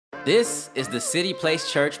This is the City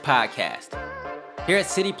Place Church podcast. Here at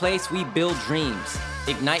City Place, we build dreams,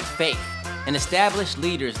 ignite faith, and establish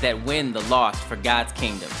leaders that win the lost for God's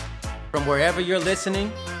kingdom. From wherever you're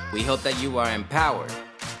listening, we hope that you are empowered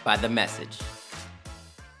by the message.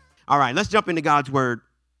 All right, let's jump into God's word.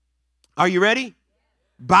 Are you ready?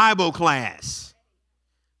 Bible class.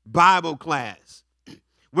 Bible class.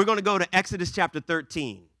 We're going to go to Exodus chapter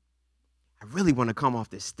 13. I really want to come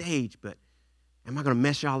off this stage, but am I going to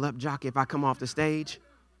mess y'all up, Jockey, if I come off the stage?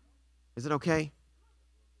 Is it okay?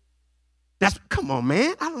 Come on,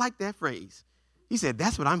 man. I like that phrase. He said,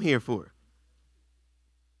 that's what I'm here for.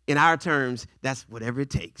 In our terms, that's whatever it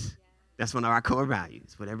takes. That's one of our core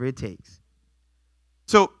values, whatever it takes.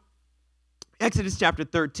 So, Exodus chapter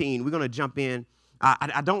 13, we're going to jump in.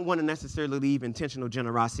 I don't want to necessarily leave intentional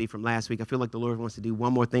generosity from last week. I feel like the Lord wants to do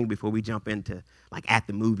one more thing before we jump into, like, at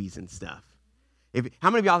the movies and stuff. How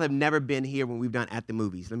many of y'all have never been here when we've done at the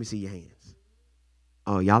movies? Let me see your hands.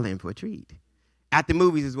 Oh, y'all in for a treat. At the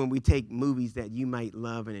movies is when we take movies that you might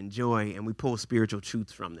love and enjoy, and we pull spiritual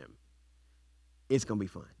truths from them. It's going to be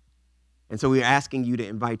fun. And so we're asking you to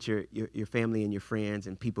invite your family and your friends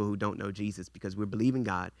and people who don't know Jesus, because we're believing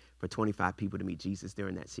God for 25 people to meet Jesus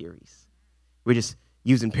during that series. We're just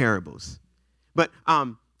using parables. But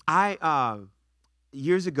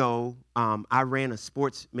years ago, I ran a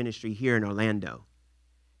sports ministry here in Orlando,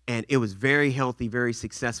 and it was very healthy, very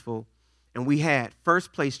successful, and we had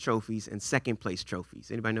first place trophies and second place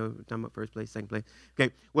trophies. Anybody know what we're talking about, first place, second place?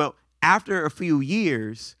 Okay, well, after a few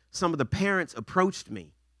years, some of the parents approached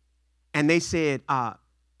me, and they said,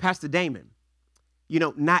 Pastor Damon,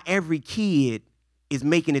 not every kid is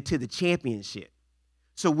making it to the championship,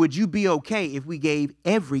 so would you be okay if we gave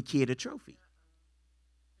every kid a trophy?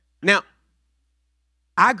 Now,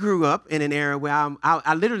 I grew up in an era where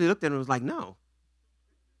I literally looked at it and was like, no.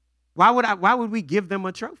 Why would we give them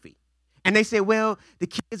a trophy? And they said, well, the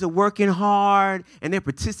kids are working hard and they're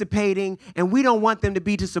participating, and we don't want them to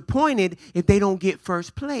be disappointed if they don't get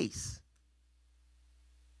first place.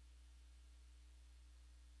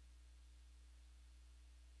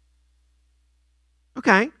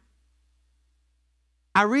 Okay.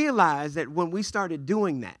 I realized that when we started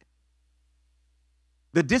doing that,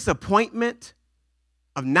 the disappointment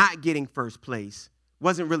of not getting first place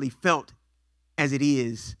wasn't really felt as it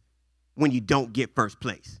is when you don't get first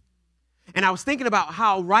place. And I was thinking about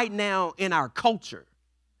how right now in our culture,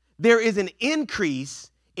 there is an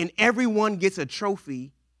increase in everyone gets a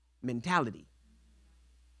trophy mentality.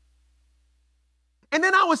 And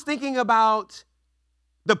then I was thinking about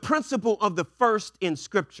the principle of the first in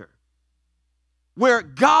Scripture, where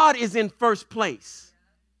God is in first place.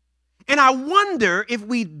 And I wonder if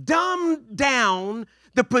we dumb down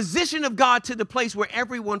the position of God to the place where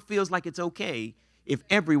everyone feels like it's okay if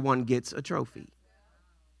everyone gets a trophy.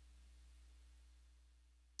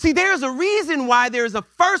 See, there's a reason why there's a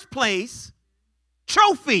first place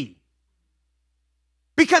trophy.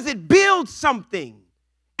 Because it builds something,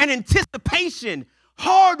 an anticipation,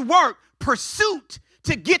 hard work, pursuit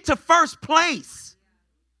to get to first place.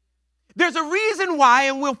 There's a reason why,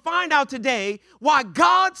 and we'll find out today, why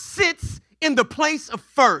God sits in the place of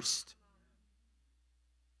first.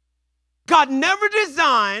 God never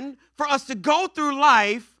designed for us to go through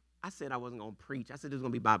life. I said I wasn't going to preach. I said this was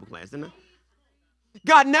going to be Bible class, didn't I?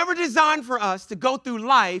 God never designed for us to go through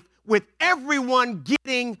life with everyone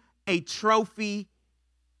getting a trophy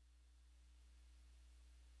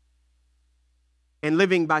and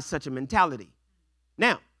living by such a mentality.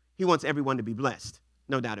 Now, he wants everyone to be blessed,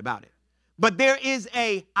 no doubt about it. But there is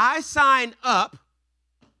I sign up,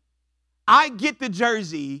 I get the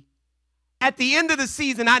jersey. At the end of the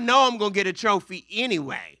season, I know I'm going to get a trophy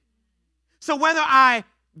anyway. So whether I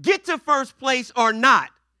get to first place or not,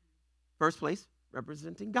 first place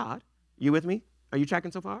representing God. You with me? Are you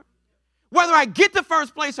tracking so far? Whether I get to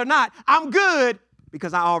first place or not, I'm good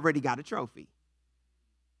because I already got a trophy.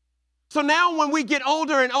 So now when we get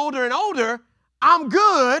older and older and older, I'm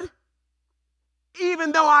good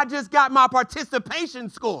even though I just got my participation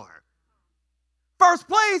score. First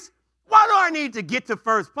place, why do I need to get to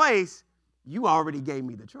first place? You already gave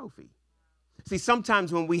me the trophy. See,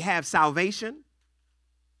 sometimes when we have salvation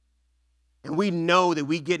and we know that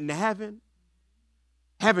we get into heaven,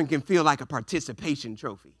 heaven can feel like a participation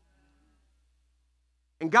trophy.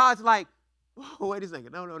 And God's like, oh, wait a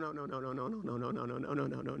second.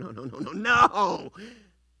 No.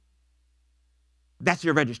 That's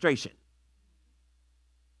your registration.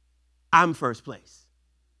 I'm first place.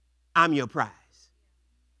 I'm your prize.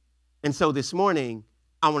 And so this morning,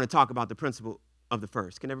 I want to talk about the principle of the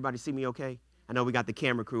first. Can everybody see me okay? I know we got the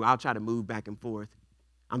camera crew. I'll try to move back and forth.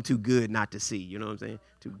 I'm too good not to see. You know what I'm saying?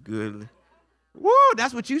 Too good. Woo,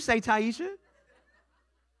 that's what you say, Taisha.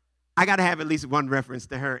 I got to have at least one reference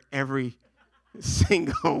to her every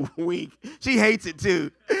single week. She hates it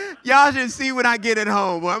too. Y'all should see what I get at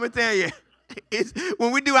home. Well, I'm going to tell you, it's,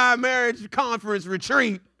 when we do our marriage conference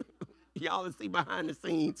retreat, y'all will see behind the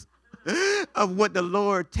scenes of what the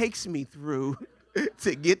Lord takes me through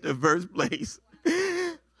to get to first place.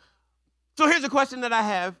 So here's a question that I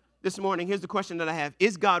have this morning. Here's the question that I have.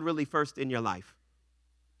 Is God really first in your life?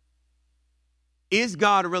 Is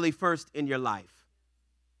God really first in your life?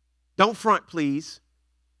 Don't front, please.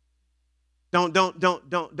 Don't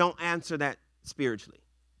answer that spiritually.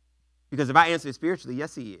 Because if I answer it spiritually,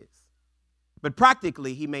 yes, he is. But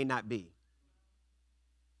practically, he may not be.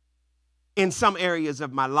 In some areas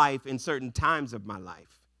of my life, in certain times of my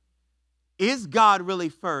life. Is God really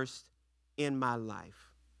first in my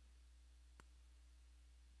life?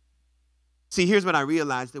 See, here's what I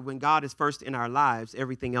realized, that when God is first in our lives,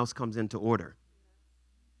 everything else comes into order.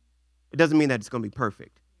 It doesn't mean that it's going to be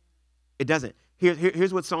perfect. It doesn't.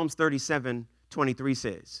 Here's what Psalms 37:23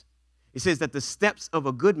 says. It says that the steps of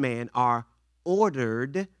a good man are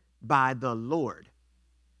ordered by the Lord.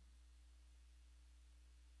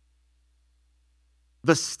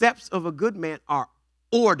 The steps of a good man are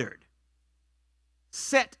ordered,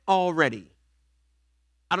 set already.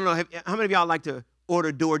 I don't know, how many of y'all like to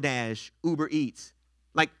order DoorDash, Uber Eats?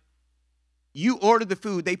 Like, you order the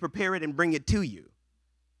food, they prepare it and bring it to you,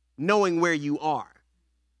 knowing where you are.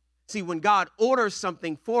 See, when God orders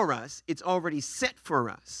something for us, it's already set for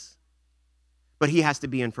us. But he has to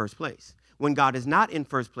be in first place. When God is not in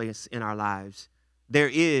first place in our lives, there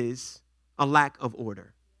is a lack of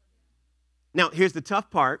order. Now, here's the tough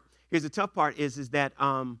part. Here's the tough part is that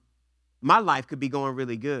my life could be going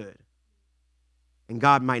really good, and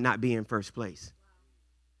God might not be in first place.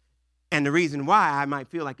 And the reason why I might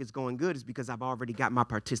feel like it's going good is because I've already got my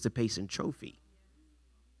participation trophy.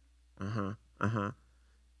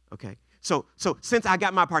 Okay. So since I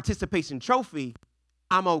got my participation trophy,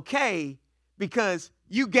 I'm okay because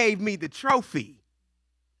you gave me the trophy.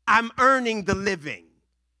 I'm earning the living.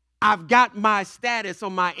 I've got my status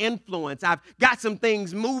or my influence. I've got some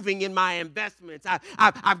things moving in my investments.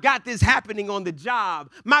 I've got this happening on the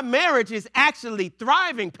job. My marriage is actually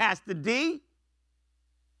thriving, Pastor D.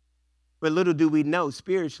 But little do we know,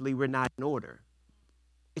 spiritually, we're not in order.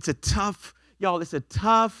 It's a tough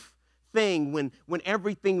thing when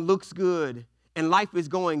everything looks good and life is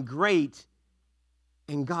going great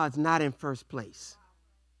and God's not in first place.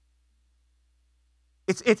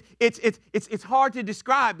 It's hard to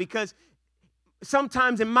describe, because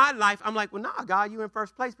sometimes in my life I'm like, well, nah, God, you're in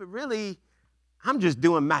first place, but really I'm just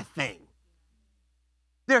doing my thing.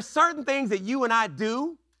 There are certain things that you and I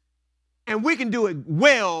do, and we can do it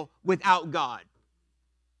well without God.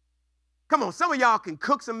 Come on, some of y'all can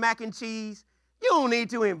cook some mac and cheese. You don't need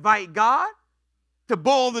to invite God to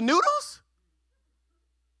boil the noodles.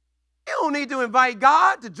 You don't need to invite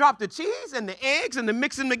God to drop the cheese and the eggs and to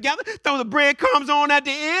mix them together, throw the breadcrumbs on at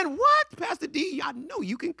the end. What? Pastor D, I know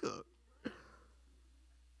you can cook.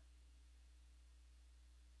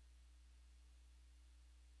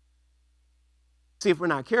 See, if we're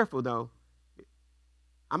not careful, though,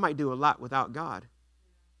 I might do a lot without God.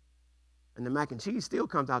 And the mac and cheese still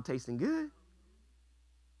comes out tasting good.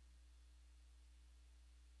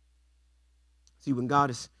 See, when God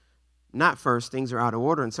is not first, things are out of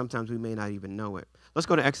order, and sometimes we may not even know it. Let's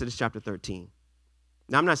go to Exodus chapter 13.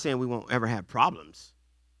 Now, I'm not saying we won't ever have problems.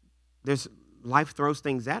 Life throws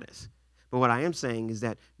things at us. But what I am saying is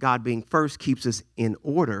that God being first keeps us in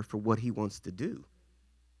order for what he wants to do.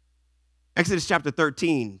 Exodus chapter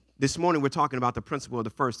 13. This morning, we're talking about the principle of the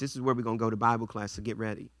first. This is where we're going to go to Bible class, so get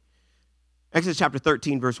ready. Exodus chapter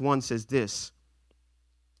 13, verse 1 says this.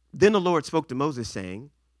 Then the Lord spoke to Moses,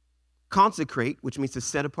 saying, consecrate, which means to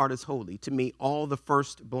set apart as holy, to me all the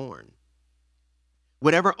firstborn.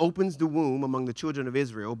 Whatever opens the womb among the children of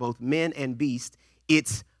Israel, both men and beast,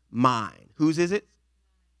 it's mine. Whose is it?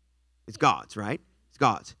 It's God's, right? It's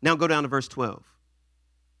God's. Now go down to verse 12.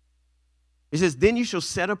 It says, then you shall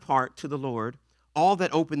set apart to the Lord all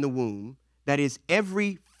that open the womb, that is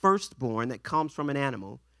every firstborn that comes from an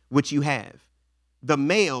animal, which you have. The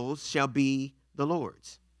males shall be the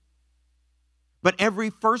Lord's. But every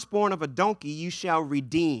firstborn of a donkey you shall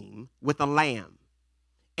redeem with a lamb.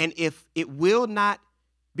 And if you will not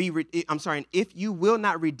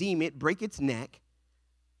redeem it, break its neck.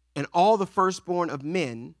 And all the firstborn of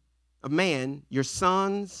man, your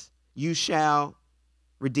sons, you shall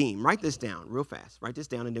redeem. Write this down real fast. Write this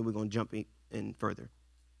down, and then we're going to jump in further.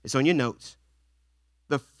 It's on your notes.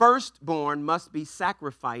 The firstborn must be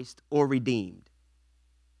sacrificed or redeemed.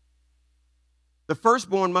 The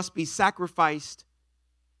firstborn must be sacrificed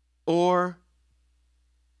or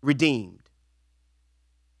redeemed.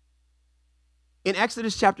 In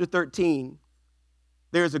Exodus chapter 13,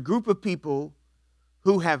 there's a group of people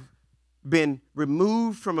who have been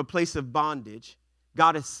removed from a place of bondage.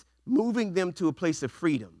 God is moving them to a place of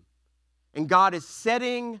freedom. And God is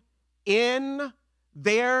setting in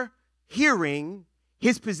their hearing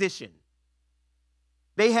his position.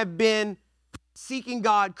 They have been seeking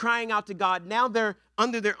God, crying out to God. Now they're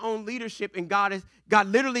under their own leadership, and God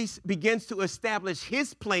literally begins to establish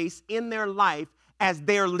his place in their life as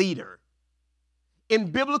their leader. In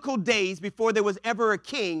biblical days, before there was ever a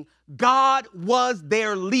king, God was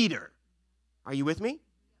their leader. Are you with me?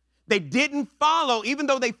 They didn't follow, even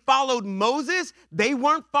though they followed Moses, they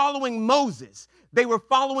weren't following Moses. They were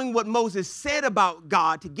following what Moses said about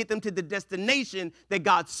God to get them to the destination that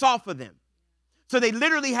God saw for them. So they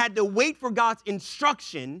literally had to wait for God's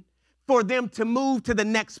instruction for them to move to the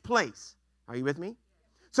next place. Are you with me?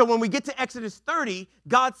 So when we get to Exodus 30,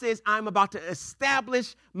 God says, I'm about to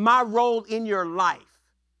establish my role in your life.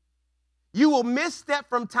 You will misstep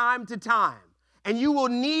from time to time, and you will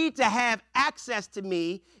need to have access to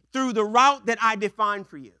me through the route that I define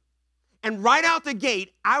for you. And right out the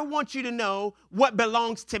gate, I want you to know what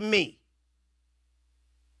belongs to me.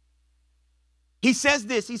 He says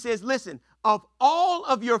this, he says, listen, of all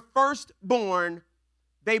of your firstborn,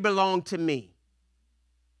 they belong to me.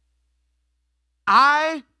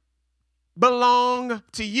 I belong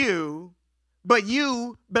to you, but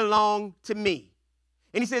you belong to me.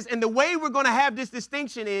 And he says, and the way we're going to have this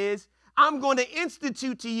distinction is I'm going to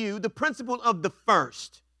institute to you the principle of the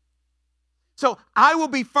first. So I will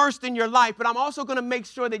be first in your life, but I'm also going to make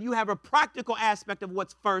sure that you have a practical aspect of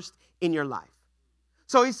what's first in your life.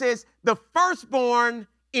 So he says, the firstborn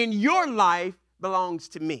in your life belongs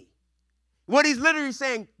to me. What he's literally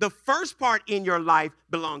saying, the first part in your life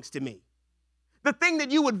belongs to me. The thing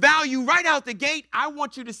that you would value right out the gate, I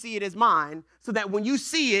want you to see it as mine so that when you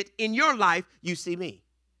see it in your life, you see me.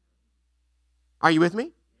 Are you with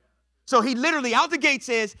me? So he literally out the gate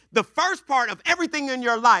says, the first part of everything in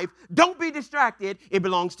your life, don't be distracted, it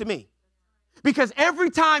belongs to me. Because every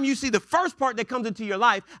time you see the first part that comes into your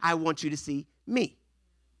life, I want you to see me.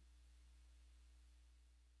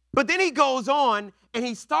 But then he goes on and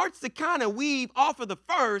he starts to kind of weave off of the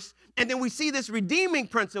first, and then we see this redeeming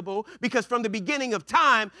principle because from the beginning of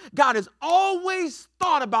time, God has always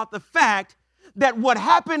thought about the fact that what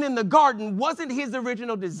happened in the garden wasn't his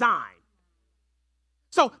original design.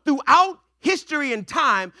 So throughout history and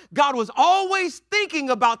time, God was always thinking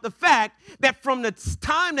about the fact that from the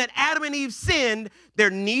time that Adam and Eve sinned, there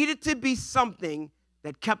needed to be something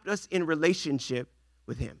that kept us in relationship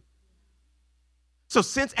with him. So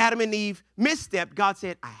since Adam and Eve misstepped, God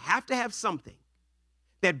said, I have to have something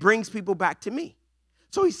that brings people back to me.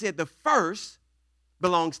 So he said, the first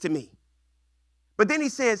belongs to me. But then he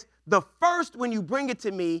says, the first, when you bring it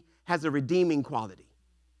to me, has a redeeming quality.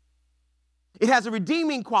 It has a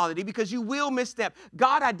redeeming quality because you will misstep.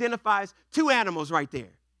 God identifies two animals right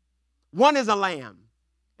there. One is a lamb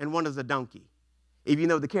and one is a donkey. If you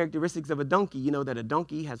know the characteristics of a donkey, you know that a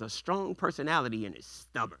donkey has a strong personality and is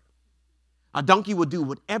stubborn. A donkey will do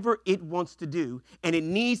whatever it wants to do, and it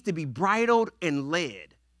needs to be bridled and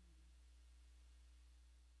led.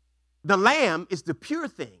 The lamb is the pure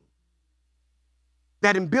thing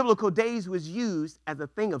that in biblical days was used as a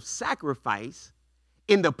thing of sacrifice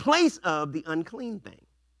in the place of the unclean thing.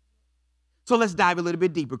 So let's dive a little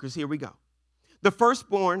bit deeper because here we go. The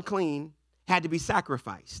firstborn clean had to be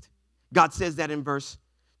sacrificed. God says that in verse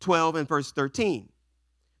 12 and verse 13.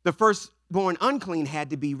 The firstborn unclean had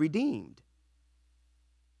to be redeemed.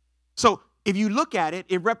 So if you look at it,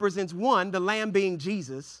 it represents one, the lamb being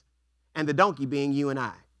Jesus, and the donkey being you and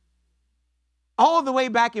I. All the way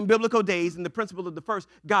back in biblical days, in the principle of the first,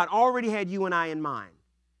 God already had you and I in mind.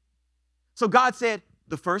 So God said,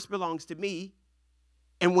 the first belongs to me.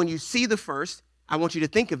 And when you see the first, I want you to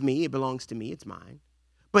think of me. It belongs to me. It's mine.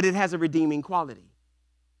 But it has a redeeming quality.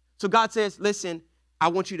 So God says, listen, I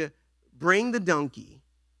want you to bring the donkey,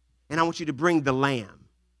 and I want you to bring the lamb.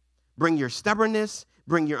 Bring your stubbornness,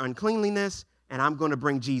 bring your uncleanliness, and I'm going to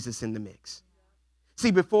bring Jesus in the mix.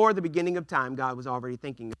 See, before the beginning of time, God was already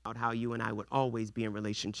thinking about how you and I would always be in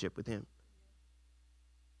relationship with him.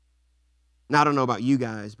 Now, I don't know about you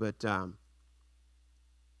guys, but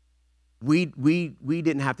we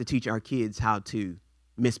didn't have to teach our kids how to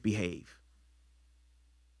misbehave.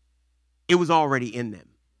 It was already in them.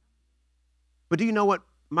 But do you know what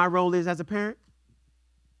my role is as a parent?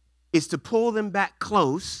 Is to pull them back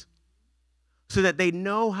close so that they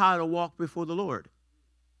know how to walk before the Lord.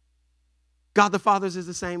 God the Father is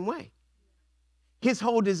the same way. His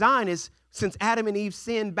whole design is, since Adam and Eve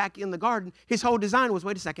sinned back in the garden, his whole design was,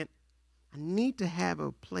 wait a second, I need to have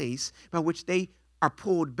a place by which they are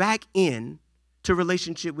pulled back in to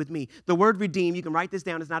relationship with me. The word redeem, you can write this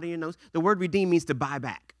down, it's not in your notes. The word redeem means to buy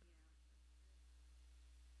back.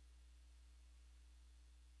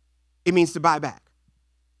 It means to buy back.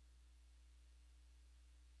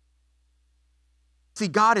 See,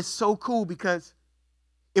 God is so cool because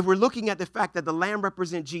if we're looking at the fact that the lamb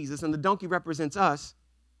represents Jesus and the donkey represents us,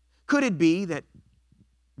 could it be that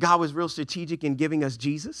God was real strategic in giving us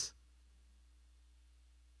Jesus?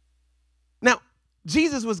 Now,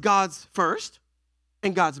 Jesus was God's first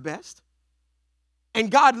and God's best. And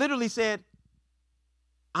God literally said,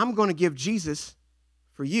 I'm going to give Jesus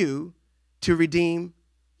for you to redeem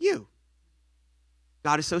you.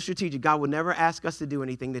 God is so strategic. God will never ask us to do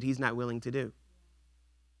anything that he's not willing to do.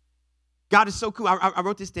 God is so cool. I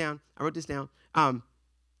wrote this down.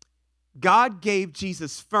 God gave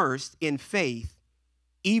Jesus first in faith,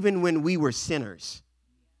 even when we were sinners.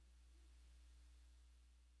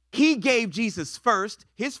 He gave Jesus first,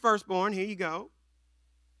 his firstborn, here you go.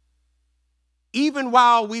 Even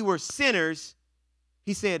while we were sinners,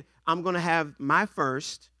 he said, I'm going to have my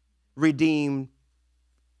first redeem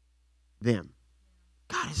them.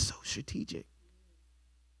 God is so strategic.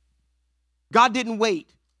 God didn't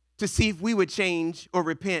wait to see if we would change or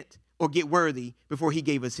repent or get worthy before he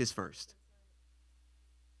gave us his first.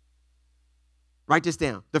 Write this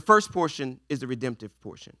down. The first portion is the redemptive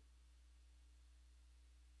portion.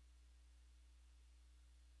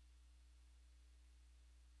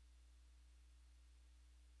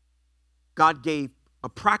 God gave a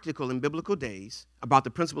practical in biblical days about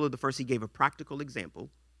the principle of the first. He gave a practical example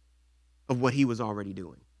of what he was already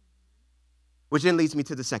doing, which then leads me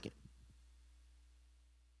to the second.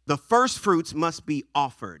 The first fruits must be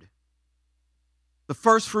offered. The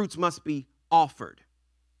first fruits must be offered.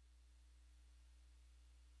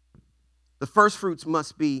 The first fruits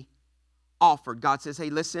must be offered. God says, hey,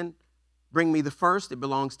 listen, bring me the first. It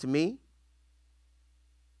belongs to me.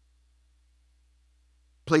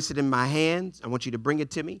 Place it in my hands. I want you to bring it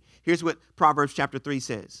to me. Here's what Proverbs chapter 3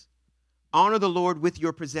 says. Honor the Lord with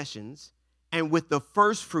your possessions and with the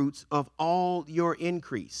first fruits of all your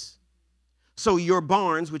increase. So your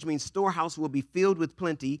barns, which means storehouse, will be filled with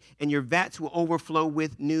plenty, and your vats will overflow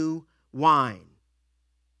with new wine.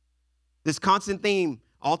 This constant theme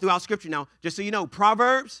all throughout Scripture. Now, just so you know,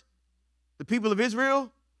 Proverbs, the people of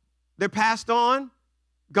Israel, they're passed on,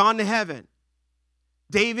 gone to heaven.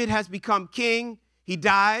 David has become king. He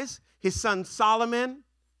dies. His son Solomon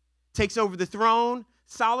takes over the throne.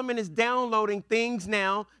 Solomon is downloading things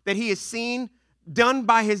now that he has seen done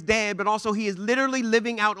by his dad, but also he is literally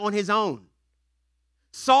living out on his own.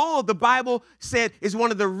 Saul, the Bible said, is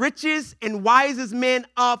one of the richest and wisest men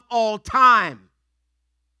of all time.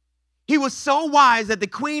 He was so wise that the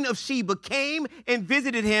Queen of Sheba came and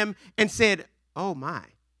visited him and said, oh my,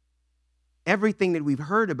 everything that we've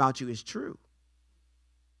heard about you is true.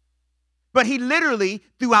 But he literally,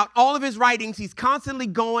 throughout all of his writings, he's constantly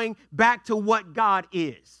going back to what God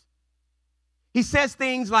is. He says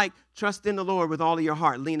things like, trust in the Lord with all of your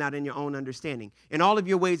heart, lean not in your own understanding. In all of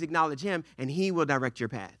your ways acknowledge him, and he will direct your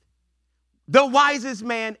path. The wisest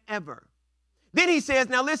man ever. Then he says,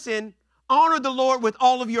 now listen, honor the Lord with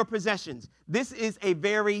all of your possessions. This is a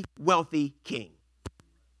very wealthy king.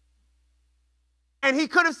 And he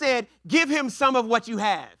could have said, give him some of what you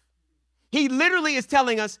have. He literally is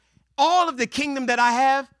telling us, all of the kingdom that I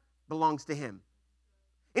have belongs to him.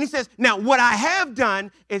 And he says, now what I have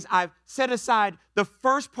done is I've set aside the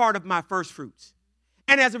first part of my first fruits.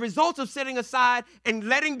 And as a result of setting aside and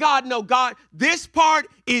letting God know, God, this part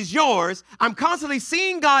is yours, I'm constantly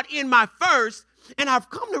seeing God in my first, and I've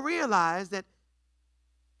come to realize that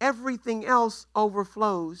everything else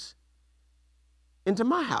overflows into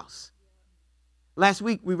my house. Last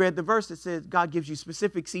week, we read the verse that says God gives you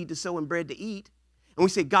specific seed to sow and bread to eat. And we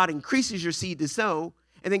say God increases your seed to sow,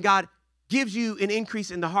 and then God gives you an increase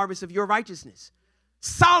in the harvest of your righteousness.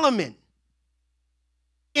 Solomon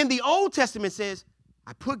in the Old Testament says,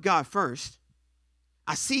 I put God first.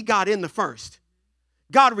 I see God in the first.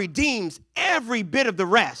 God redeems every bit of the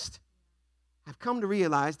rest. I've come to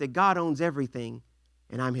realize that God owns everything,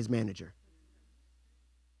 and I'm his manager.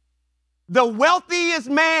 The wealthiest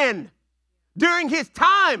man during his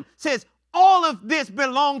time says, all of this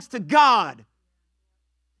belongs to God.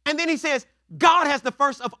 And then he says, God has the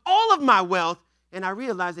first of all of my wealth, and I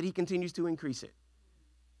realize that he continues to increase it.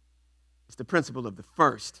 It's the principle of the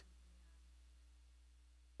first.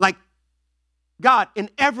 Like, God, in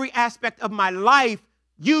every aspect of my life,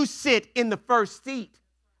 you sit in the first seat.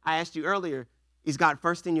 I asked you earlier, is God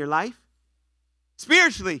first in your life?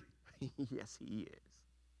 Spiritually, yes, he is.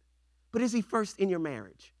 But is he first in your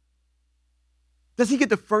marriage? Does he get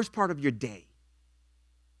the first part of your day?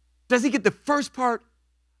 Does he get the first part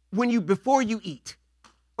before you eat?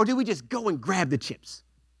 Or do we just go and grab the chips?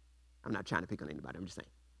 I'm not trying to pick on anybody, I'm just saying.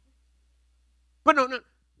 But no.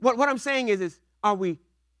 What I'm saying is are we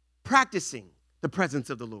practicing the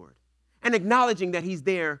presence of the Lord and acknowledging that he's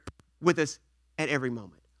there with us at every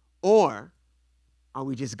moment? Or are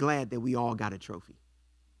we just glad that we all got a trophy?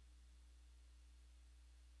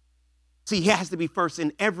 See, he has to be first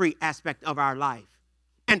in every aspect of our life.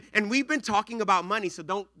 And we've been talking about money, so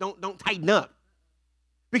don't tighten up.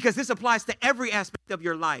 Because this applies to every aspect of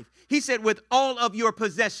your life. He said, with all of your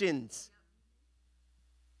possessions.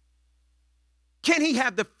 Can he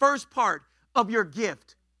have the first part of your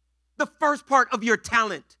gift? The first part of your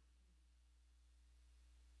talent?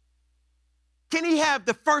 Can he have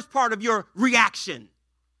the first part of your reaction?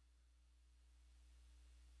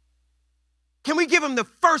 Can we give him the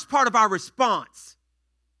first part of our response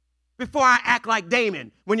before I act like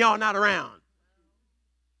Damon when y'all not around?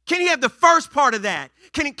 Can he have the first part of that?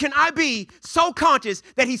 Can I be so conscious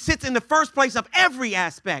that he sits in the first place of every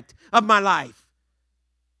aspect of my life?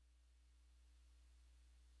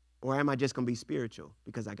 Or am I just going to be spiritual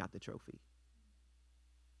because I got the trophy?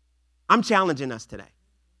 I'm challenging us today.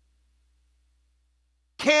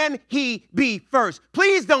 Can he be first?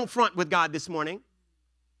 Please don't front with God this morning.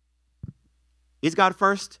 Is God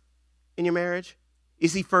first in your marriage?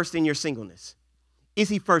 Is he first in your singleness? Is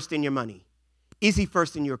he first in your money? Is he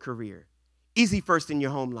first in your career? Is he first in your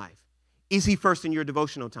home life? Is he first in your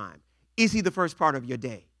devotional time? Is he the first part of your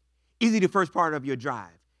day? Is he the first part of your drive?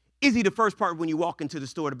 Is he the first part when you walk into the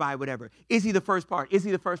store to buy whatever? Is he the first part? Is he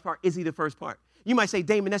the first part? Is he the first part? You might say,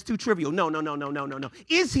 Damon, that's too trivial. No.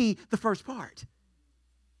 Is he the first part?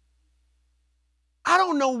 I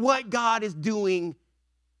don't know what God is doing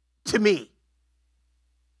to me.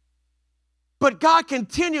 But God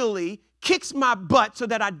continually kicks my butt so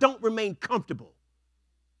that I don't remain comfortable.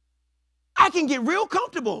 I can get real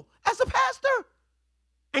comfortable as a pastor.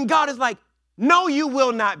 And God is like, no, you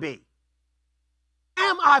will not be.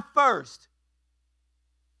 Am I first?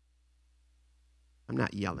 I'm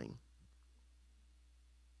not yelling.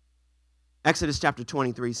 Exodus chapter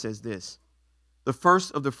 23 says this: the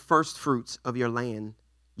first of the first fruits of your land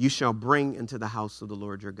you shall bring into the house of the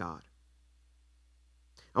Lord your God.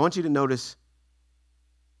 I want you to notice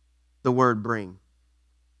the word bring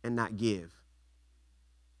and not give.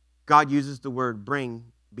 God uses the word bring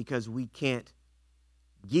because we can't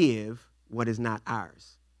give what is not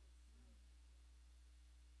ours.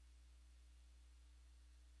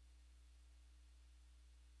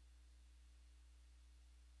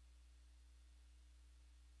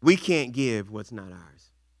 We can't give what's not ours.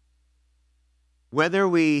 Whether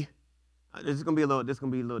we, this is going to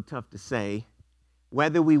be a little tough to say,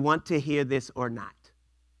 whether we want to hear this or not.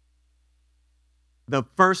 The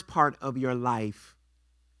first part of your life,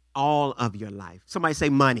 all of your life. Somebody say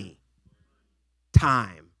money,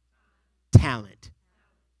 time, talent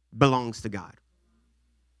belongs to God.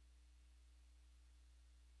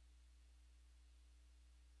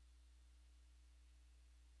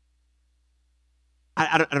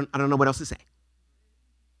 I don't know what else to say.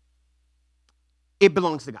 It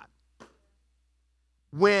belongs to God.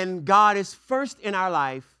 When God is first in our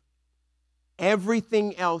life,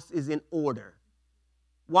 everything else is in order.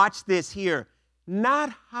 Watch this here.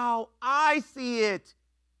 Not how I see it,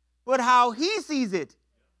 but how he sees it.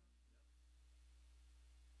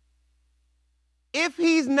 If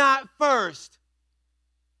he's not first,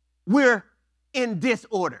 we're in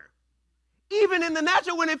disorder. Even in the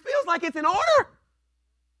natural, when it feels like it's in order,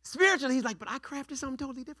 spiritually, he's like, but I crafted something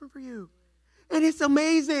totally different for you. And it's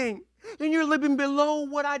amazing. And you're living below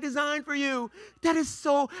what I designed for you. That is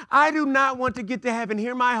so, I do not want to get to heaven.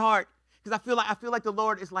 Hear my heart. Because I feel like the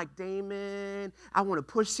Lord is like, Damon, I want to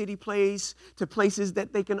push City Place to places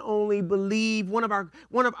that they can only believe. One of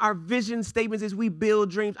our vision statements is we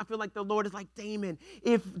build dreams. I feel like the Lord is like, Damon,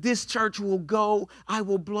 if this church will go, I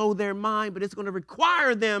will blow their mind, but it's going to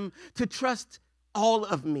require them to trust all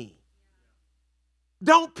of me.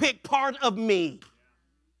 Don't pick part of me.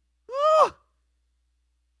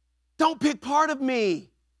 Don't pick part of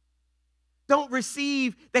me. Don't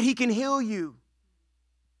receive that he can heal you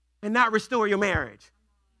and not restore your marriage.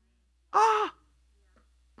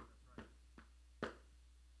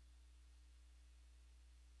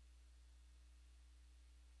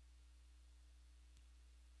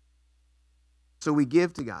 So we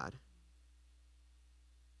give to God.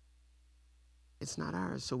 It's not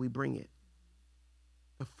ours, so we bring it.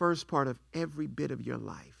 The first part of every bit of your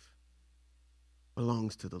life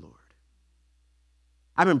belongs to the Lord.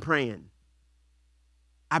 I've been praying.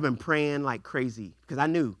 I've been praying like crazy because I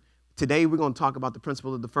knew today we're going to talk about the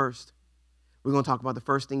principle of the first. We're going to talk about the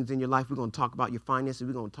first things in your life. We're going to talk about your finances.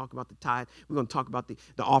 We're going to talk about the tithe. We're going to talk about the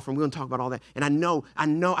offering. We're going to talk about all that. And I know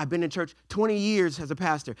I've been in church 20 years as a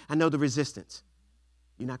pastor. I know the resistance.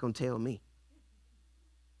 You're not going to tell me.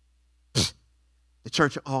 The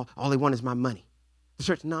church, all they want is my money. The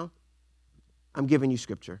church, no. I'm giving you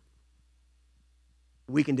scripture.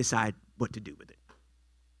 We can decide what to do with it.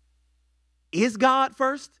 Is God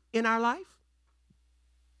first in our life?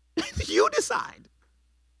 You decide.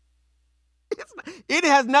 It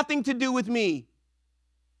has nothing to do with me.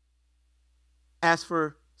 As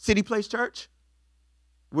for City Place Church,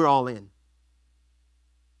 we're all in.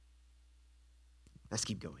 Let's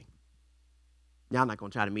keep going. Y'all not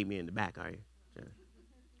going to try to meet me in the back, are you?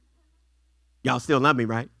 Y'all still love me,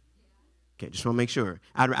 right? Okay, just want to make sure.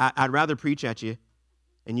 I'd rather preach at you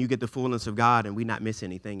and you get the fullness of God and we not miss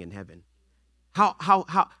anything in heaven.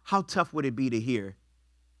 How tough would it be to hear?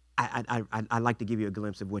 I'd like to give you a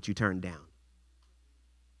glimpse of what you turned down.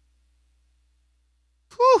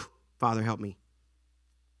 Whew, Father, help me.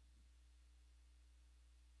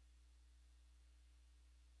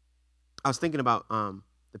 I was thinking about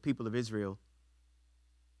the people of Israel.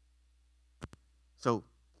 So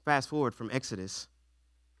fast forward from Exodus.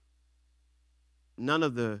 None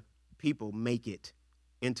of the people make it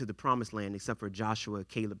into the promised land except for Joshua,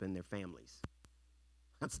 Caleb, and their families.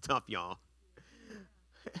 That's tough, y'all.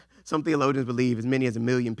 Some theologians believe as many as 1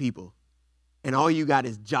 million people. And all you got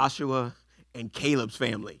is Joshua and Caleb's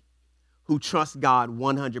family who trust God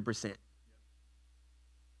 100%.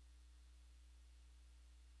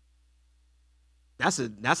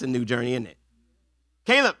 That's a new journey, isn't it?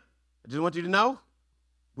 Caleb, I just want you to know,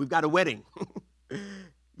 we've got a wedding.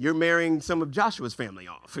 You're marrying some of Joshua's family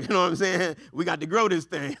off. You know what I'm saying? We got to grow this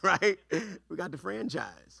thing, right? We got the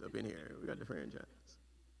franchise up in here. We got the franchise.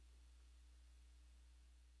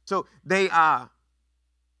 So they die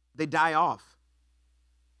off.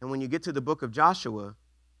 And when you get to the book of Joshua,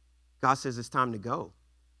 God says it's time to go.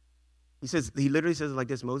 He literally says it like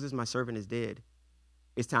this: Moses, my servant, is dead.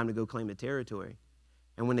 It's time to go claim the territory.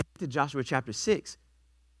 And when they get to Joshua chapter 6,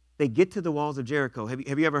 they get to the walls of Jericho. Have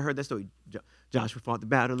you ever heard that story? Joshua fought the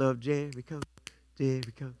battle of Jericho,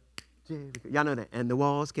 Jericho, Jericho. Y'all know that. And the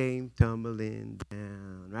walls came tumbling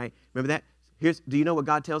down, right? Remember that? Do you know what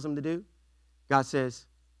God tells them to do? God says,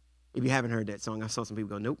 if you haven't heard that song, I saw some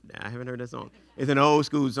people go, nope, I haven't heard that song. It's an old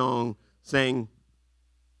school song saying,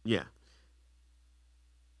 yeah.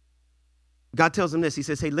 God tells them this. He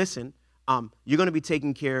says, hey, listen, you're going to be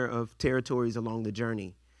taking care of territories along the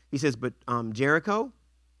journey. He says, but Jericho,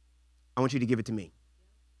 I want you to give it to me.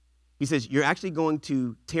 He says, you're actually going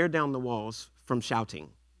to tear down the walls from shouting.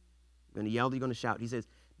 You're going to yell, you're going to shout. He says,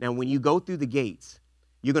 now when you go through the gates,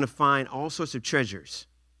 you're going to find all sorts of treasures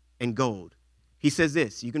and gold. He says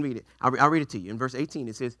this, you can read it. I'll read it to you. In verse 18,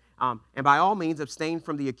 it says, and by all means abstain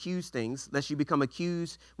from the accused things, lest you become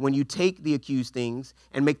accused when you take the accused things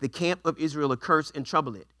and make the camp of Israel a curse and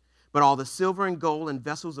trouble it. But all the silver and gold and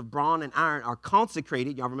vessels of bronze and iron are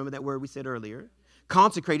consecrated. Y'all remember that word we said earlier?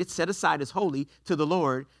 Consecrated, set aside as holy to the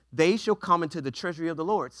Lord. They shall come into the treasury of the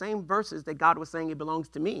Lord. Same verses that God was saying it belongs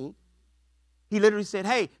to me. He literally said,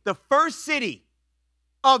 hey, the first city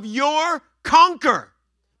of your conquer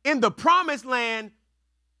in the promised land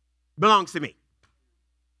belongs to me.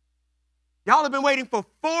 Y'all have been waiting for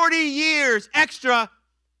 40 years extra.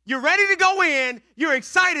 You're ready to go in. You're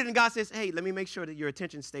excited. And God says, hey, let me make sure that your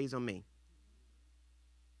attention stays on me.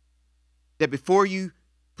 That before you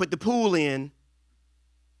put the pool in,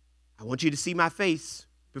 I want you to see my face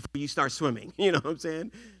before you start swimming. You know what I'm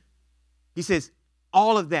saying? He says,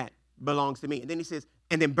 all of that belongs to me. And then he says,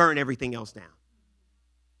 and then burn everything else down.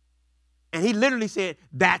 And he literally said,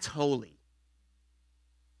 that's holy.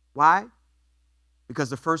 Why? Because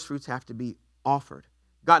the first fruits have to be offered.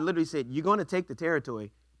 God literally said, you're going to take the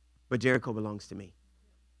territory, but Jericho belongs to me.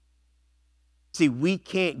 See, we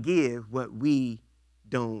can't give what we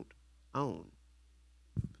don't own.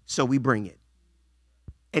 So we bring it.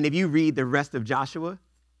 And if you read the rest of Joshua,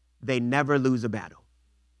 they never lose a battle.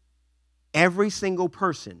 Every single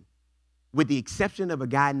person, with the exception of a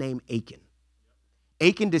guy named Achan.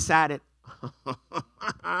 Achan decided,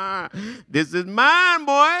 this is mine,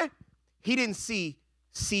 boy. He didn't see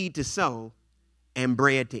seed to sow and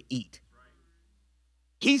bread to eat.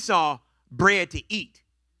 He saw bread to eat.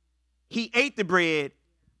 He ate the bread.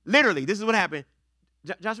 Literally, this is what happened.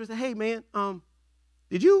 Joshua said, hey, man,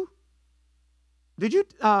 did you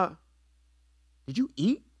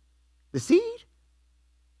eat the seed?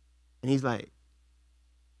 And he's like,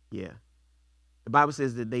 yeah. The Bible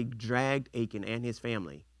says that they dragged Achan and his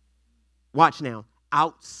family. Watch now,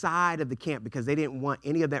 outside of the camp because they didn't want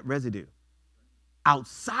any of that residue.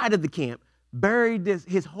 Outside of the camp, buried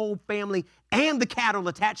his whole family and the cattle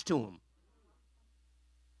attached to him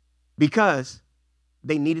because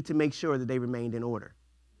they needed to make sure that they remained in order.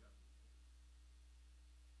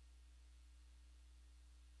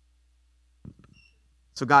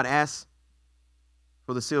 So God asked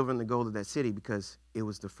for the silver and the gold of that city because it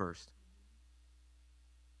was the first.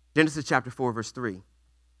 Genesis chapter 4, verse 3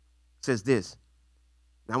 says this.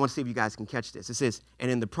 Now I want to see if you guys can catch this. It says,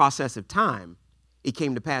 and in the process of time, it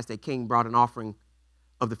came to pass that Cain brought an offering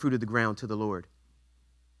of the fruit of the ground to the Lord.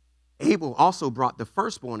 Abel also brought the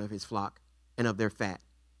firstborn of his flock and of their fat.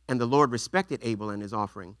 And the Lord respected Abel and his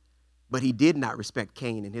offering, but he did not respect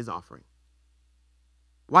Cain and his offering.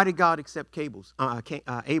 Why did God accept Abel's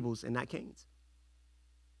and not Cain's?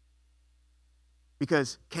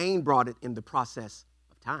 Because Cain brought it in the process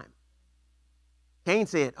of time. Cain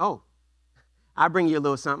said, oh, I'll bring you a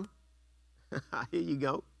little something. Here you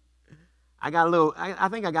go. I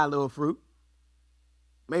think I got a little fruit.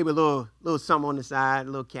 Maybe a little something on the side, a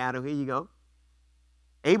little cattle. Here you go.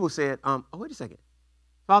 Abel said, oh, wait a second.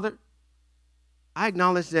 Father, I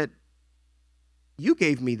acknowledge that you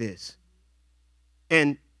gave me this.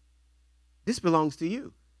 And this belongs to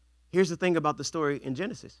you. Here's the thing about the story in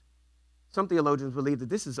Genesis. Some theologians believe that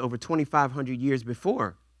this is over 2,500 years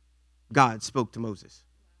before God spoke to Moses.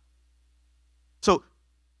 So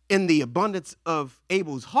in the abundance of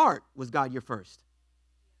Abel's heart was God your first.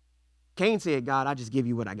 Cain said, God, I just give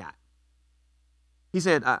you what I got. He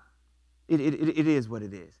said, it is what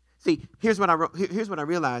it is. See, here's what I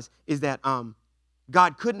realized is that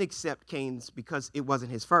God couldn't accept Cain's because it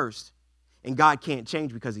wasn't his first. And God can't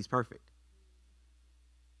change because he's perfect.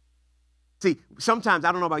 See, sometimes,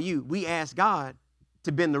 I don't know about you, we ask God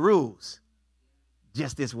to bend the rules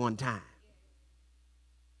just this one time.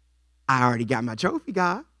 I already got my trophy,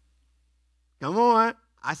 God. Come on.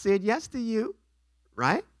 I said yes to you,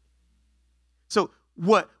 right? So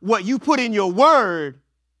what you put in your word,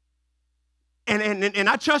 and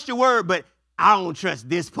I trust your word, but I don't trust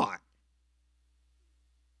this part.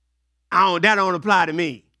 That don't apply to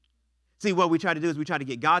me. See, what we try to do is we try to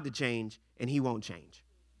get God to change, and he won't change.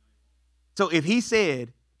 So if he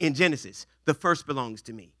said in Genesis, the first belongs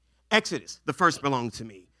to me. Exodus, the first belongs to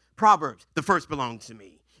me. Proverbs, the first belongs to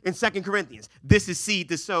me. In 2 Corinthians, this is seed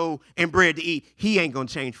to sow and bread to eat. He ain't going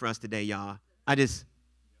to change for us today, y'all.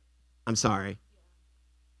 I'm sorry.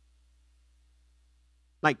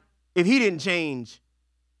 Like, if he didn't change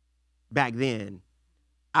back then,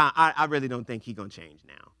 I really don't think he's going to change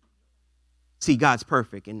now. See, God's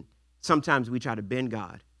perfect, and sometimes we try to bend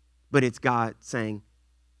God, but it's God saying,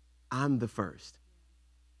 I'm the first.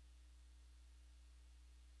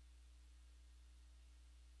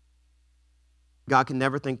 God can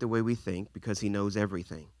never think the way we think because he knows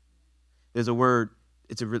everything. There's a word,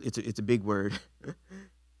 it's a big word.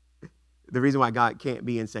 The reason why God can't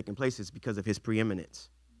be in second place is because of his preeminence,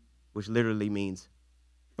 which literally means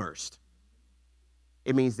first.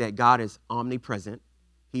 It means that God is omnipresent.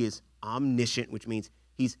 He is omniscient, which means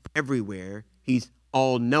he's everywhere. He's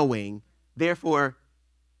all-knowing. Therefore,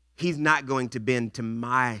 he's not going to bend to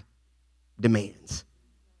my demands.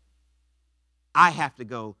 I have to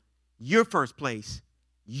go, you're first place.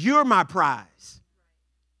 You're my prize.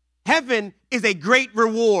 Heaven is a great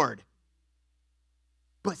reward.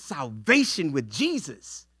 But salvation with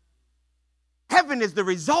Jesus, heaven is the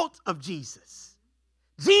result of Jesus.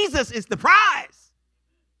 Jesus is the prize.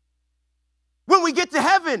 When we get to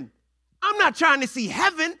heaven, I'm not trying to see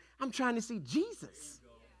heaven. I'm trying to see Jesus.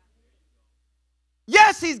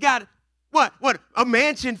 Yes, he's got what? A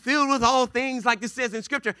mansion filled with all things like this says in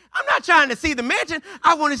Scripture. I'm not trying to see the mansion.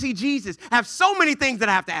 I want to see Jesus. I have so many things that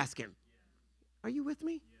I have to ask him. Are you with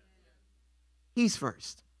me? He's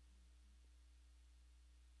first.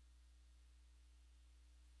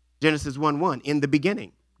 Genesis 1:1, in the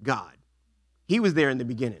beginning, God. He was there in the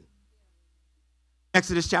beginning.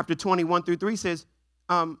 Exodus chapter 21-3 says,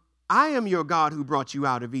 I am your God who brought you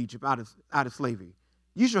out of Egypt, out of slavery.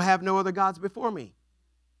 You shall have no other gods before me.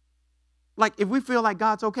 Like, if we feel like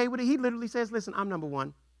God's okay with it, he literally says, listen, I'm number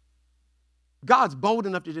one. God's bold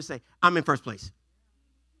enough to just say, I'm in first place.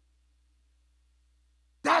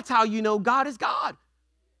 That's how you know God is God.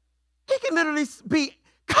 He can literally be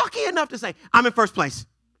cocky enough to say, I'm in first place.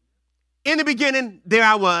 In the beginning, there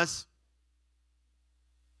I was.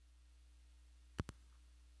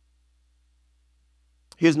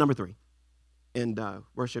 Here's number 3. And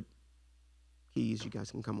worship keys, you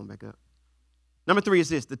guys can come on back up. Number 3 is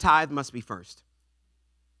this: the tithe must be first.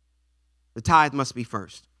 The tithe must be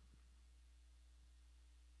first.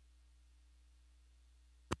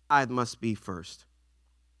 tithe must be first.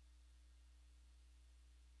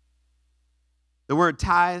 The word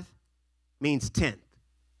tithe means tenth.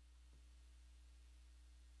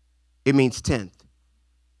 It means tenth.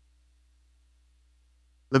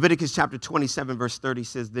 Leviticus chapter 27, verse 30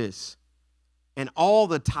 says this, and all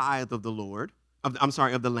the tithe of the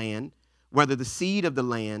of the land, whether the seed of the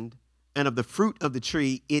land and of the fruit of the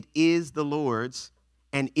tree, it is the Lord's,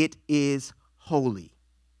 and it is holy.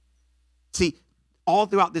 See, all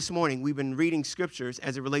throughout this morning, we've been reading scriptures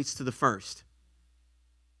as it relates to the first.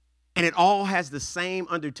 And it all has the same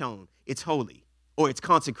undertone. It's holy, or it's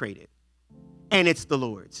consecrated, and it's the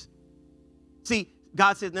Lord's. See,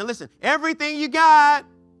 God says, now listen, everything you got,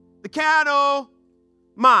 the cattle,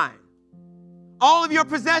 mine. All of your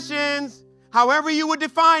possessions, however you would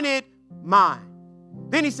define it, mine.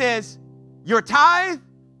 Then he says, your tithe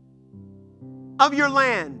of your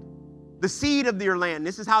land, the seed of your land.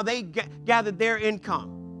 This is how they gathered their income.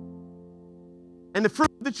 And the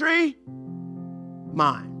fruit of the tree,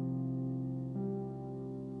 mine.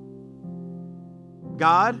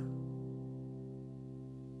 God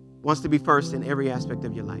wants to be first in every aspect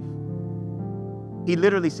of your life. He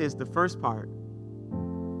literally says the first part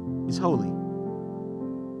is holy.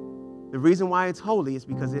 The reason why it's holy is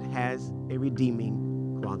because it has a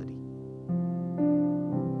redeeming quality.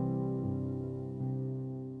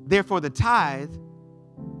 Therefore, the tithe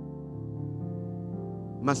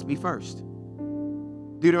must be first.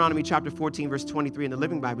 Deuteronomy chapter 14, verse 23 in the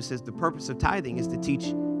Living Bible says the purpose of tithing is to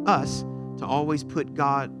teach us to always put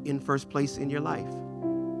God in first place in your life.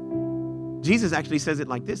 Jesus actually says it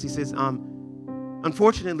like this. He says,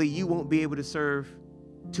 unfortunately, you won't be able to serve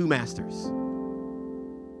two masters.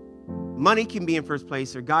 Money can be in first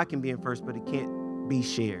place, or God can be in first, but it can't be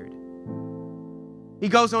shared. He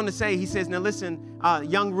goes on to say, he says, now listen,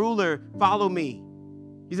 young ruler, follow me.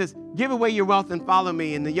 He says, give away your wealth and follow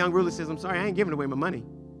me. And the young ruler says, I'm sorry, I ain't giving away my money.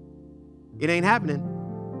 It ain't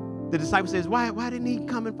happening. The disciple says, why didn't he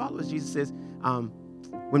come and follow us? Jesus says,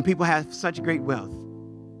 when people have such great wealth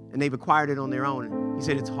and they've acquired it on their own, he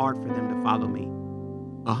said, it's hard for them to follow me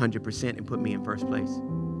 100% and put me in first place.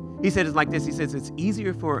 He said it's like this. He says it's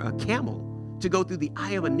easier for a camel to go through the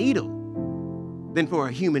eye of a needle than for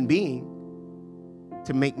a human being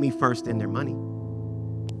to make me first in their money.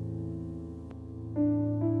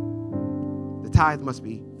 The tithe must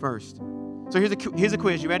be first. So here's a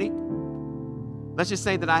quiz. You ready? Let's just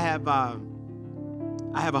say that I have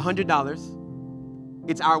 $100.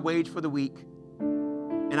 It's our wage for the week.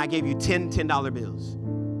 And I gave you 10 $10 bills.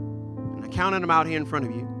 And I counted them out here in front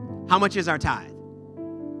of you. How much is our tithe?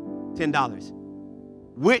 $10.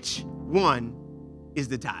 Which one is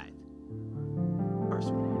the tithe?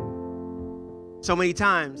 First one. So many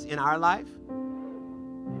times in our life,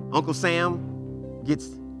 Uncle Sam gets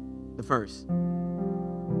the first.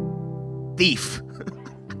 Thief.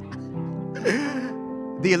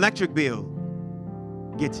 The electric bill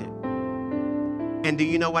gets it. And do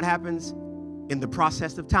you know what happens in the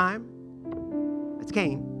process of time? That's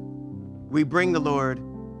Cain. We bring the Lord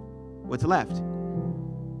what's left.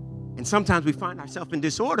 And sometimes we find ourselves in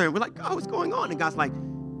disorder and we're like, God, what's going on? And God's like,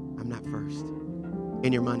 I'm not first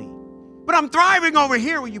in your money. But I'm thriving over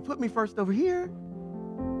here. Will you put me first over here?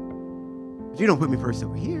 But you don't put me first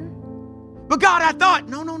over here. But God, I thought,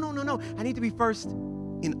 no. I need to be first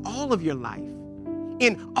in all of your life.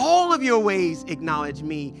 In all of your ways, acknowledge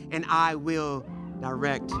me, and I will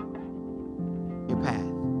direct your path.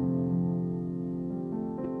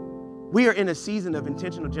 We are in a season of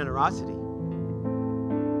intentional generosity.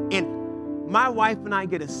 And my wife and I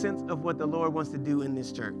get a sense of what the Lord wants to do in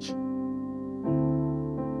this church.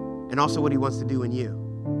 And also what he wants to do in you.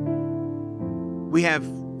 We have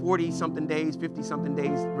 40-something days, 50-something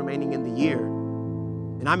days remaining in the year.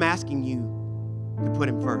 And I'm asking you to put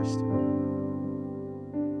him first.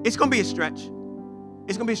 It's going to be a stretch.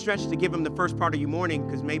 It's going to be a stretch to give him the first part of your morning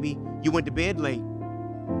because maybe you went to bed late.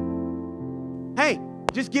 Hey,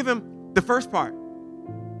 just give him the first part.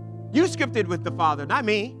 You scripted with the Father, not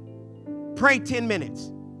me. Pray 10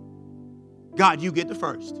 minutes. God, you get the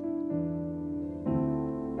first.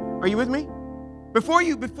 Are you with me? Before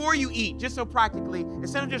you eat, just so practically,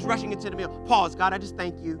 instead of just rushing into the meal, pause. God, I just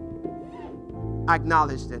thank you. I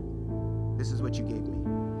acknowledge that this is what you gave me.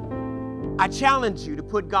 I challenge you to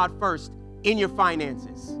put God first in your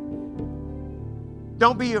finances.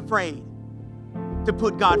 Don't be afraid to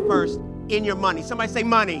put God first in your money. Somebody say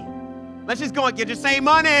money. Let's just go and just say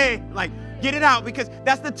money. Like, get it out, because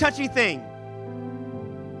that's the touchy thing.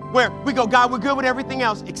 Where we go, God, we're good with everything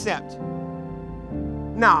else except.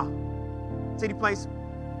 Nah, City Place,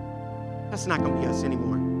 that's not going to be us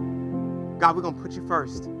anymore. God, we're going to put you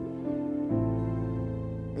first.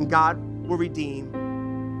 And and God will redeem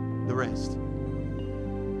the rest.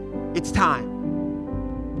 It's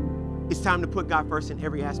time. It's time to put God first in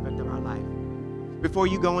every aspect of our life. Before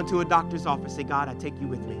you go into a doctor's office, say, God, I take you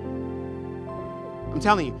with me. I'm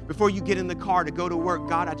telling you, before you get in the car to go to work,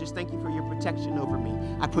 God, I just thank you for your protection over me.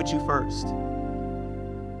 I put you first.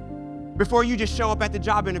 Before you just show up at the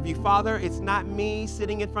job interview, Father, it's not me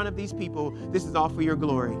sitting in front of these people. This is all for your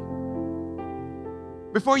glory.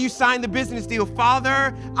 Before you sign the business deal,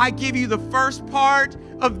 Father, I give you the first part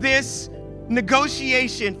of this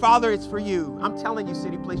negotiation. Father, it's for you. I'm telling you,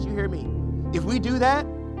 City Place, you hear me. If we do that,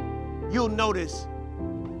 you'll notice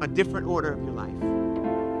a different order of your life.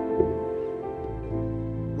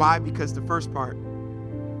 Why? Because the first part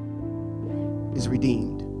is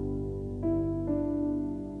redeemed.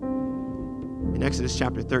 In Exodus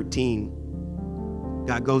chapter 13,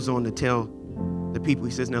 God goes on to tell the people,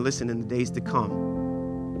 he says, now listen, in the days to come,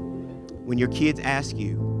 when your kids ask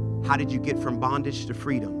you, how did you get from bondage to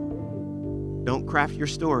freedom? Don't craft your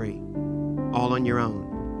story all on your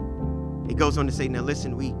own. It goes on to say, now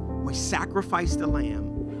listen, we sacrificed a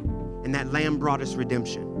lamb, and that lamb brought us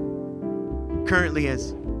redemption. Currently,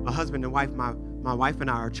 as a husband and wife, my wife and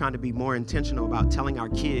I are trying to be more intentional about telling our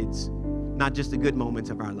kids not just the good moments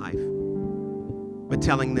of our life, but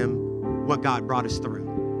telling them what God brought us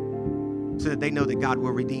through so that they know that God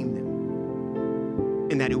will redeem them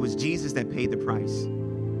and that it was Jesus that paid the price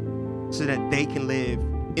so that they can live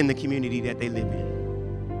in the community that they live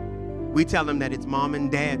in. We tell them that it's mom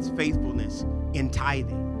and dad's faithfulness in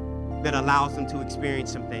tithing that allows them to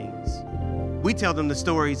experience some things. We tell them the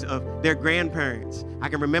stories of their grandparents. I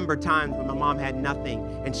can remember times when my mom had nothing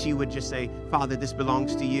and she would just say, Father, this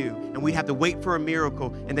belongs to you. And we'd have to wait for a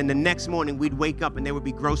miracle. And then the next morning we'd wake up and there would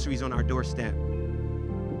be groceries on our doorstep.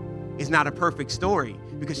 It's not a perfect story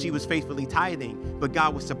because she was faithfully tithing, but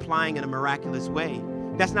God was supplying in a miraculous way.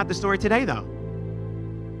 That's not the story today though.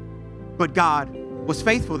 But God was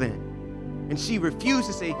faithful then. And she refused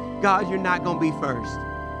to say, God, you're not going to be first.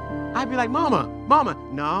 I'd be like, Mama,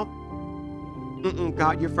 no.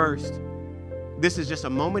 God, you're first. This is just a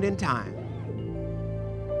moment in time.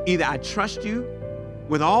 Either I trust you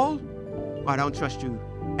with all, or I don't trust you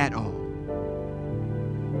at all.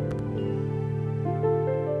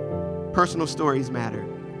 Personal stories matter.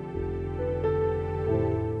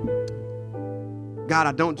 God,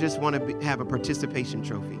 I don't just want to have a participation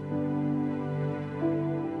trophy.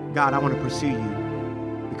 God, I want to pursue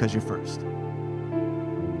you because you're first.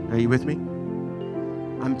 Are you with me?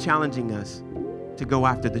 I'm challenging us to go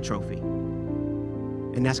after the trophy.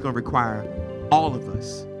 And that's going to require all of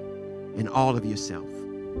us and all of yourself.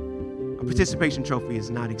 A participation trophy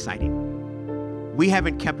is not exciting. We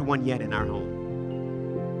haven't kept one yet in our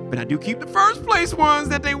home. But I do keep the first place ones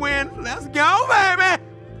that they win. Let's go, baby.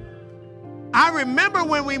 I remember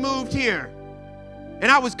when we moved here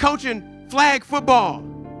and I was coaching flag football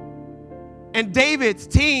and David's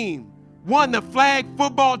team won the flag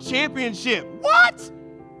football championship. What?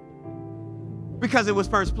 Because it was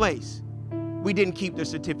first place. We didn't keep the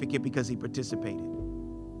certificate because he participated.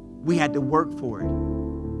 We had to work for it.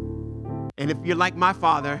 And if you're like my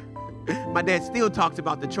father, my dad still talks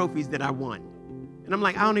about the trophies that I won. And I'm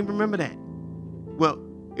like, I don't even remember that. Well,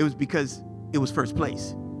 it was because it was first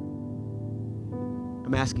place.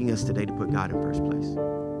 I'm asking us today to put God in first place.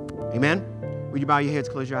 Amen? Will you bow your heads,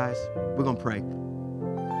 close your eyes? We're going to pray.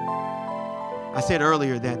 I said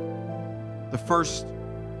earlier that the first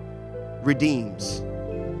redeems,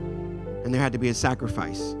 and there had to be a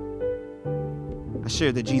sacrifice. I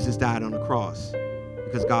shared that Jesus died on the cross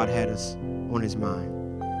because God had us on his mind.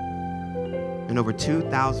 And over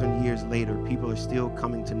 2,000 years later, people are still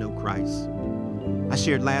coming to know Christ. I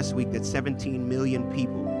shared last week that 17 million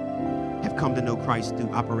people have come to know Christ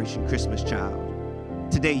through Operation Christmas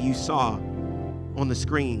Child. Today you saw on the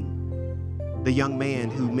screen the young man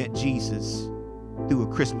who met Jesus through a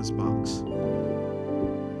Christmas box.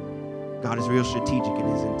 God is real strategic in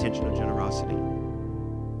his intentional generosity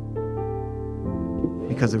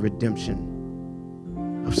because of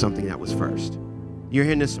redemption of something that was first. You're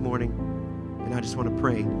here this morning, and I just want to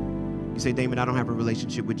pray. You say, Damon, I don't have a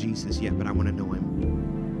relationship with Jesus yet, but I want to know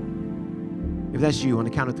him. If that's you, on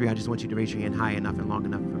the count of 3, I just want you to raise your hand high enough and long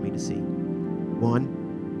enough for me to see.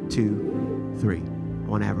 1, 2, 3. I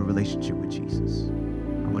want to have a relationship with Jesus.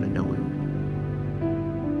 I want to know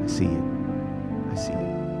him. I see it. I see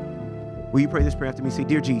it. Will you pray this prayer after me? Say,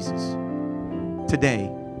 Dear Jesus, today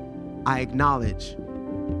I acknowledge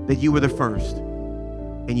that you were the first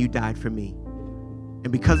and you died for me.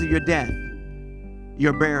 And because of your death,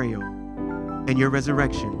 your burial, and your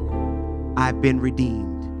resurrection, I've been redeemed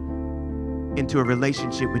into a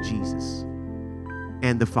relationship with Jesus.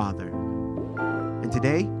 and the Father. And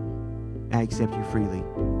today, I accept you freely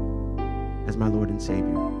as my Lord and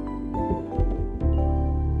Savior.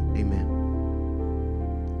 Amen.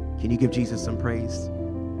 Can you give Jesus some praise?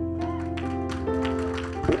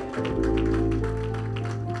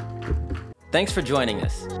 Thanks for joining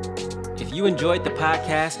us. If you enjoyed the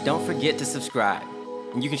podcast, don't forget to subscribe.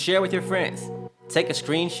 And you can share with your friends. Take a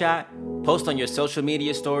screenshot, post on your social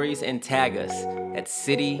media stories, and tag us at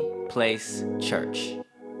City Place Church.